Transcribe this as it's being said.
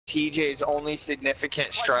TJ's only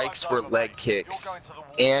significant strikes were leg kicks,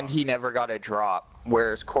 and he never got a drop,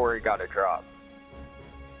 whereas Corey got a drop.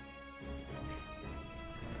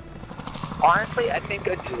 Honestly, I think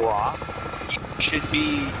a drop should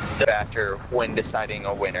be the factor when deciding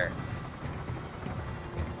a winner.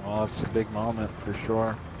 Well, it's a big moment for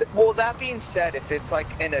sure. Well, that being said, if it's like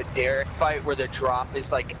in a Derek fight where the drop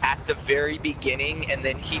is like at the very beginning and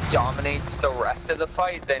then he dominates the rest of the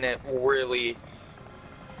fight, then it really...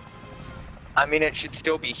 I mean, it should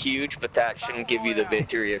still be huge, but that shouldn't give you the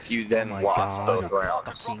victory if you then lost both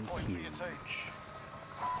rounds.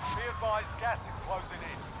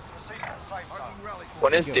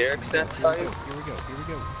 When is Derek's next fight? Here we go.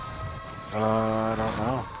 I don't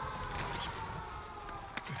know.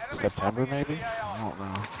 September maybe? I don't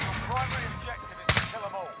know.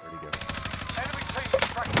 Where'd he go?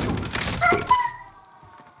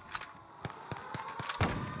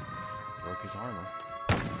 Broke his armor.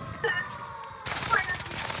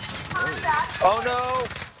 Oh no!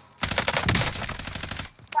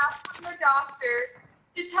 That's from the doctor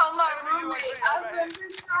to tell my roommate I've been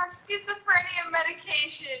prescribed schizophrenia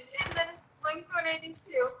medication and then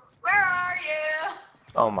Blink-182. Where are you?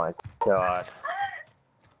 Oh my god.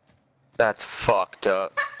 That's fucked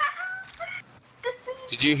up.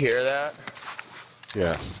 Did you hear that?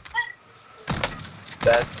 Yes.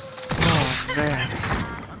 That's... Oh man.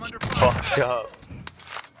 Fucked up.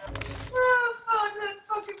 Oh, fuck, that's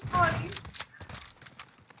fucking funny.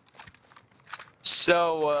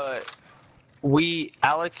 So,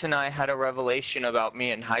 Alex and I had a revelation about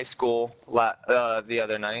me in high school the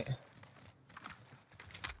other night.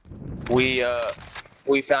 We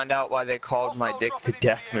found out why they called my dick the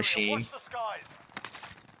death machine.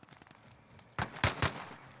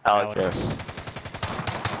 Alex.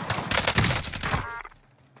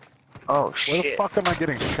 Oh shit. Where the fuck am I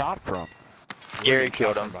getting shot from? Gary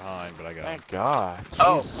killed him. Behind, but I got him. Thank God.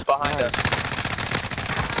 Oh, Jesus behind Christ. us.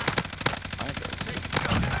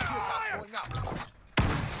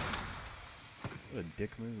 What a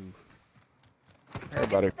dick move.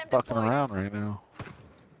 Everybody fucking around right now.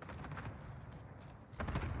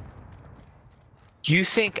 You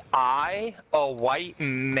think I, a white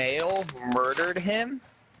male, murdered him?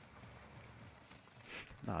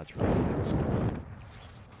 Nah, it's ridiculous.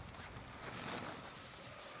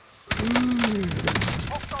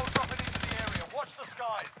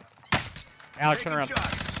 Alex, turn around.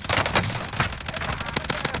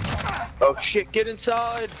 Oh shit, get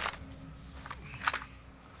inside!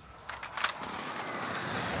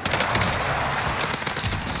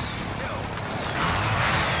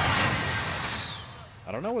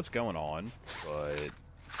 I don't know what's going on, but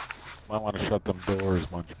Might want to shut them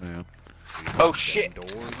doors, Munch Man. Oh shit!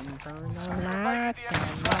 doors and turn the lights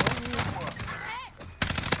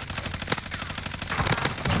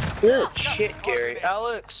Good shit, Gary.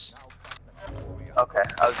 Alex! Okay,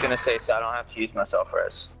 I was gonna say so I don't have to use my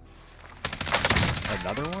self-res.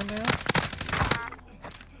 Another one now?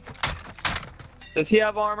 Does he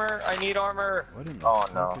have armor? I need armor. What in the Oh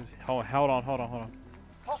fuck no. is... Hold on.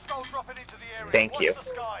 Thank you.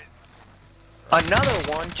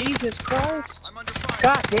 Another one? Jesus Christ!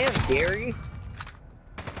 God damn, Gary.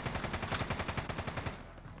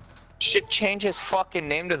 Should change his fucking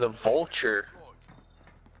name to the Vulture.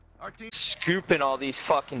 Scooping all these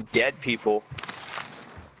fucking dead people.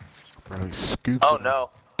 Really scooping. Oh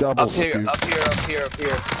no. Double Up here, scoop. up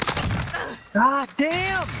here. God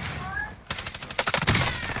damn!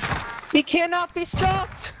 He cannot be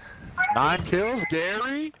stopped! 9 kills,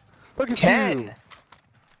 Gary? Look at 10. you.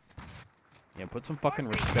 Yeah, put some fucking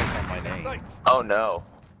respect on my name. Oh no.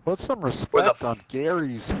 Put some respect on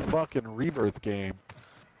Gary's fucking rebirth game.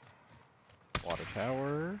 Water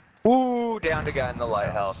tower. Ooh, down the guy in the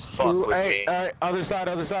lighthouse. Fuck Ooh, with hey, me. hey, other side.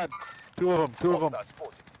 Two of them.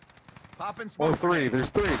 Or 3, there's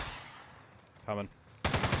 3. Coming.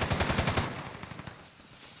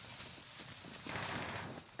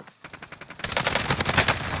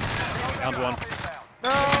 Found one.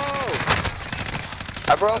 No!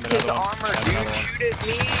 I broke his Another one. armor, dude. Shoot at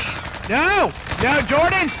me! No! No,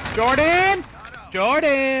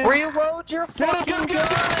 Jordan! Reload your fucking gun!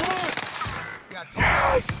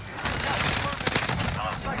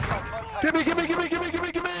 Give me,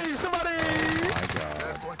 somebody! Oh my god.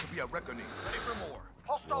 There's going to be a reckoning. Ready for more.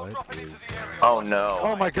 Hostiles dropping into the area. Oh no.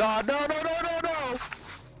 Oh my god, no! Hold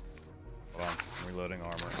on, I'm reloading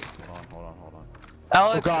armor. Hold on.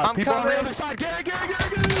 Alex, Oh god, I'm people on the coming! other side! Gary!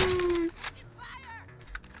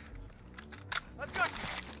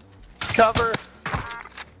 Cover!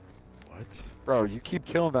 What? Bro, you keep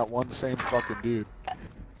killing that one same fucking dude.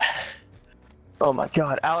 Oh my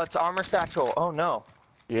god, Alex, armor satchel. Oh no.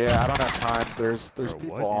 Yeah, I don't have time. There's Bro, people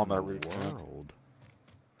what on in that the roof. Man. world?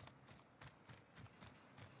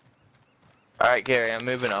 Alright, Gary, I'm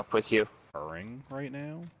moving up with you. Occurring right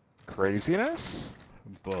now? Craziness?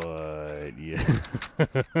 But yeah.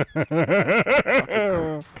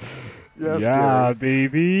 Yes, yeah, Gary.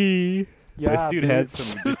 baby. Yeah, this dude had bitch. some.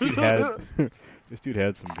 This dude had. This dude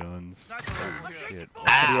had some guns. Oh, shit. Did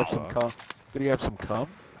he have some cum? Did he have some cum?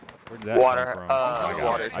 Where did that Water, come from? Oh, I got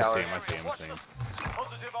water it. tower. I see him.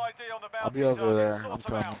 Positive ID on the I'll bounty be over there. target. I'm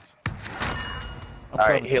Sort 'em coming. out.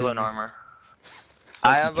 Alright, healing armor.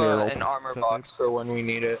 I have Gerald. an armor Is that box for when we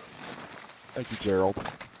need it. Thank you, Gerald.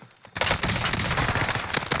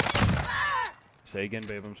 Say again,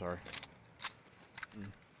 babe. I'm sorry.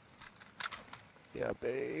 Yeah,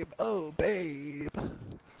 babe. Oh, babe.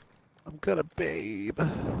 I'm gonna babe.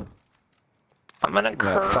 I'm gonna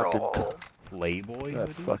That fucking curl. Playboy That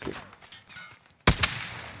hoodie? fucking.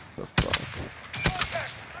 The fuck.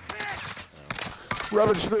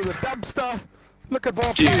 Rubbish through the dumpster. Look at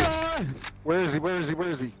Bob. Dude. Where is he? Where is he? Where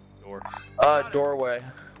is he? Door. Doorway.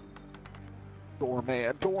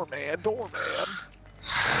 Doorman. Doorman. Doorman.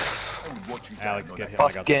 What you Alex, got get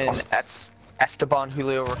on him. Fucking Esteban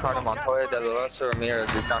Julio Ricardo Montoya de la Rosa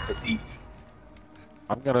Ramirez is not the beat.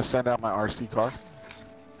 I'm gonna send out my RC car.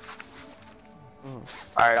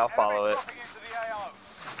 Alright, I'll follow it. Dropping into the AO.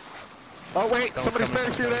 Oh wait, Don't somebody's come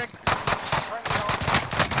in, parachuting.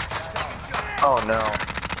 Oh no.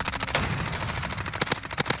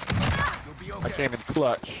 You'll be I okay. came in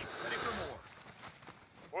clutch. Ready for more.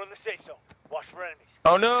 We're in the safe zone. Watch for enemies.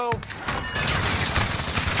 Oh no!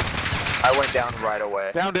 I went down right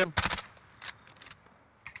away. Downed him.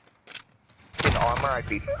 In armor, I'd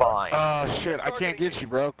be fine. Oh shit, I can't get you,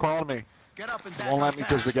 bro. Call me. Get up and You back won't on let me task.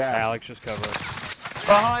 because the gas. Alex, just cover us.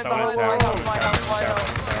 Behind, Someone in behind, the tower. behind,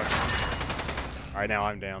 behind, behind. Alright, now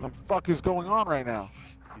I'm What down. the fuck is going on right now?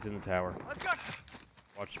 He's in the tower.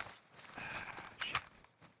 Watch. Shit.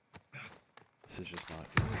 This is just not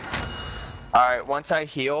good. Alright, once I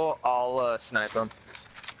heal, I'll snipe him.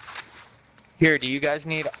 Here, do you guys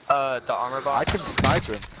need the armor I box? can snipe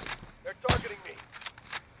him. They're targeting me.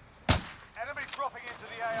 Enemy dropping into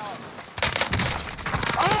the AO.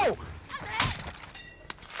 Oh!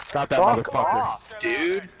 Got that Fuck motherfucker. off,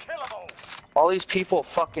 dude. Kill 'em all. All these people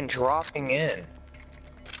fucking dropping in.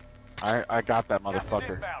 I got that Gas is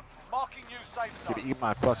motherfucker. inbound. Marking you safe Could zone. eat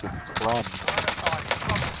my fucking crumbs.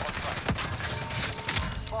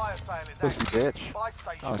 Fire sale is Pussy active. bitch. Buy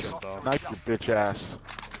station Oh, shots are snipe your bitch ass.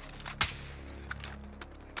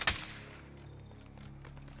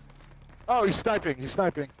 Oh, he's sniping. He's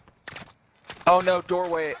sniping. Oh no,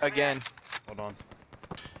 doorway again. Hold on.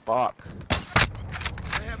 Fuck.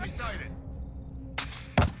 They have me sighted.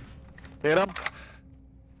 Hit him.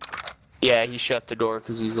 Yeah, he shut the door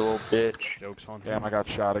because he's a little bitch. Joke's on Damn, him. I got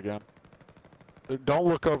shot again. Don't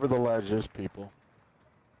look over the ledges, people.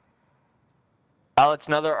 Alex,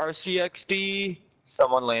 another RCXD.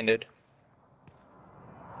 Someone landed.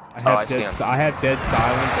 I see him. I have dead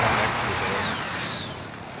silence and I'm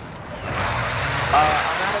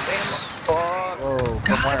I'm out of ammo. Fuck. Whoa, from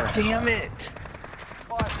God where? damn it.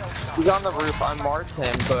 Fire sale He's on the roof. I marked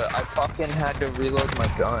him, but I fucking had to reload my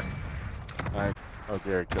gun. Alright. Oh,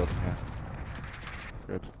 Gary killed him, yeah.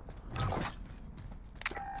 Good.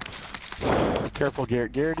 Careful, Gary.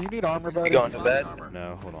 Gary, do you need armor, buddy? You going to bed? next.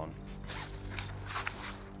 No, hold on.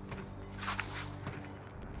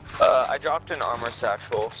 I dropped an armor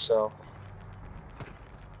satchel, so.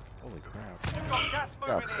 Holy crap. got gas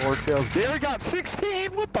Got moving 4 kills. Gary got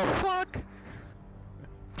 16! What the fuck?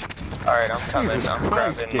 Alright, I'm coming. Jesus I'm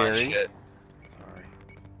Christ, grabbing my Gary. shit.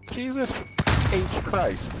 Sorry. Jesus H.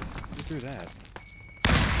 Christ. Who threw that?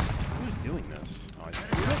 Who's doing this? Oh, I see.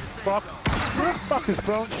 Fuck. Who the fuck is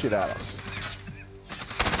throwing shit at us?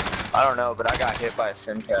 I don't know, but I got hit by a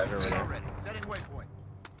sim tag or whatever. Ready. Setting waypoint.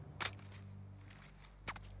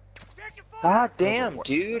 God damn,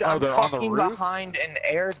 dude. Oh, I'm they're on the fucking roof? behind an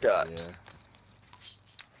air duct.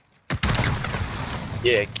 Yeah.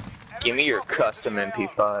 Yeah, give me your custom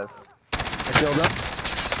MP5. I killed him. They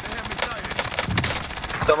have me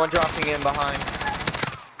sighted. Someone dropping in behind.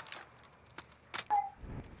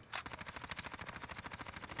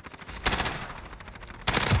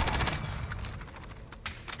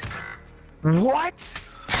 What?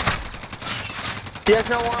 He has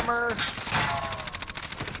no armor.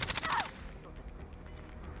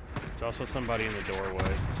 There's also somebody in the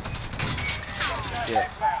doorway. Yeah.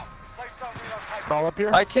 Safe zone relocated. Crawl up here.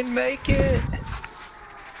 I can make it.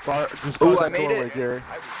 Just Ooh, close I that made doorway, it. Gary.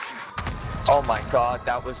 Oh my god,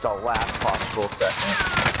 that was the last possible second.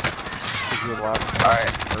 This is your last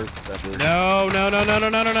Alright. Earth bender.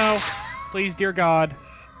 No. Please, dear God.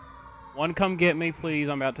 One come get me, please.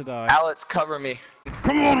 I'm about to die. Alex, cover me.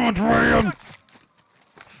 Come on, Madrid!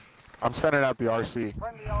 I'm sending out the RC.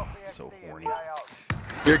 Friendly RPXD So in horny. the AO.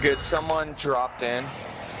 You're good. Someone dropped in.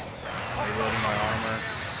 Reloading my armor.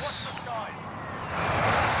 Watch the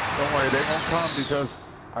skies. Don't worry, they won't come because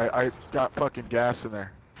I got fucking gas in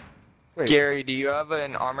there. Wait. Gary, do you have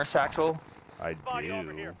an armor satchel? I Body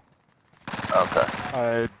over do. here. Okay.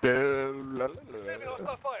 I do. Receiving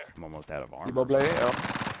hostile fire. I'm almost out of armor.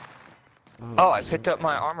 Oh, I picked up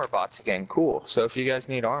my armor bots again. Cool. So if you guys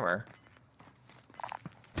need armor.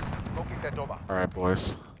 Alright,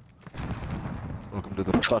 boys. Welcome to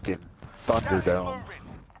the fucking Gas is Thunderdome.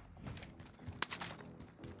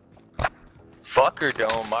 moving. Fucker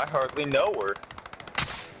dome, I hardly know her.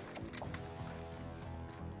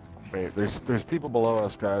 Wait, there's people below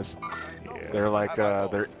us, guys. Yeah. They're like,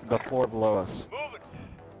 they're the floor below us. Moving.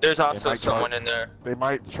 There's also might someone charge- in there. They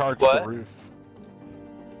might charge What? the roof.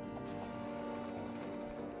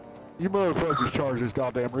 You motherfuckers charge this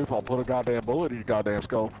goddamn roof, I'll put a goddamn bullet in your goddamn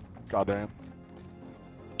skull. Goddamn.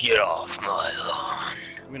 Get off my lawn.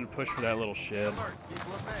 I'm gonna push for that little shed.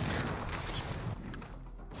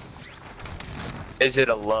 Is it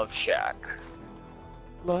a love shack?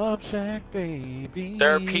 Love Shack, baby.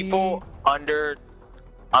 There are people under.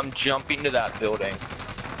 I'm jumping to that building.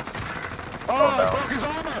 Oh, no. I broke his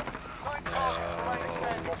armor! 9 targets remain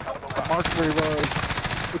standing. Stop the run. Mark where he was.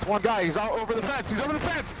 It's one guy, he's out over the fence, he's over the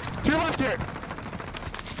fence! To your left here!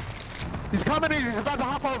 He's coming in, he's about to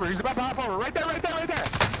hop over, right there, right there, right there!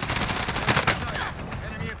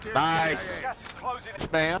 Nice! Gas is closing in.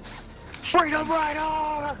 Man. Freedom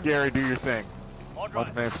Rider! Gary, do your thing. On Watch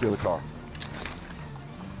drive. man steal the car.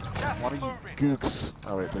 Gas One is of you moving. gooks.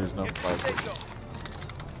 Oh wait, there's no Get to the safe button. zone.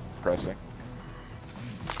 Pressing.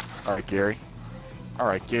 Alright, Gary.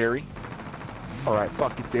 Alright, Gary. Alright,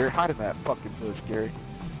 fucking Gary. Hide in that fucking bush, Gary.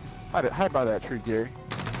 Hide by that tree, Gary.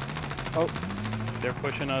 Oh, They're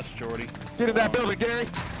pushing us, Jordy. get in that building, Gary!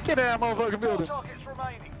 Get in that motherfucking 4 building! targets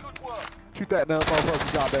remaining. Good work. Shoot that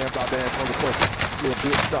motherfucking goddamn motherfucker. Little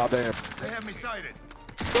bitch, goddamn. They have me sighted.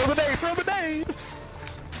 Throw the nade!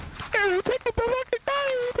 Gary, take the fucking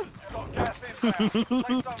nade! Got gas inbound. Safe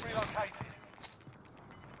zone relocated.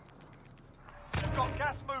 You've got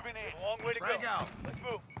gas moving in. A long way to go. out. Let's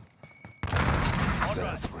move. On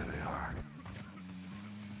drive. That's where they are.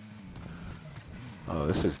 Oh,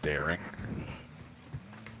 this is daring.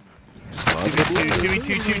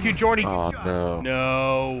 2v2, Jordy! Oh no.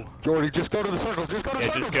 No. Jordy, just go to the circle. Just go to the Yeah,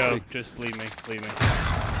 circle. just go. Jordy. Just leave me. Leave me.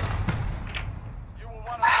 You were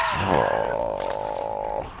one of them.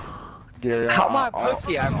 Oh. Gary, How am I a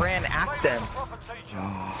pussy? I ran at them. Proper teacher.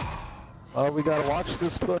 Oh, we gotta watch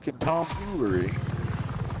this fucking tomfoolery.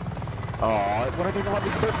 Oh, why didn't you let me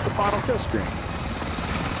click the final kill screen?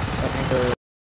 I mean,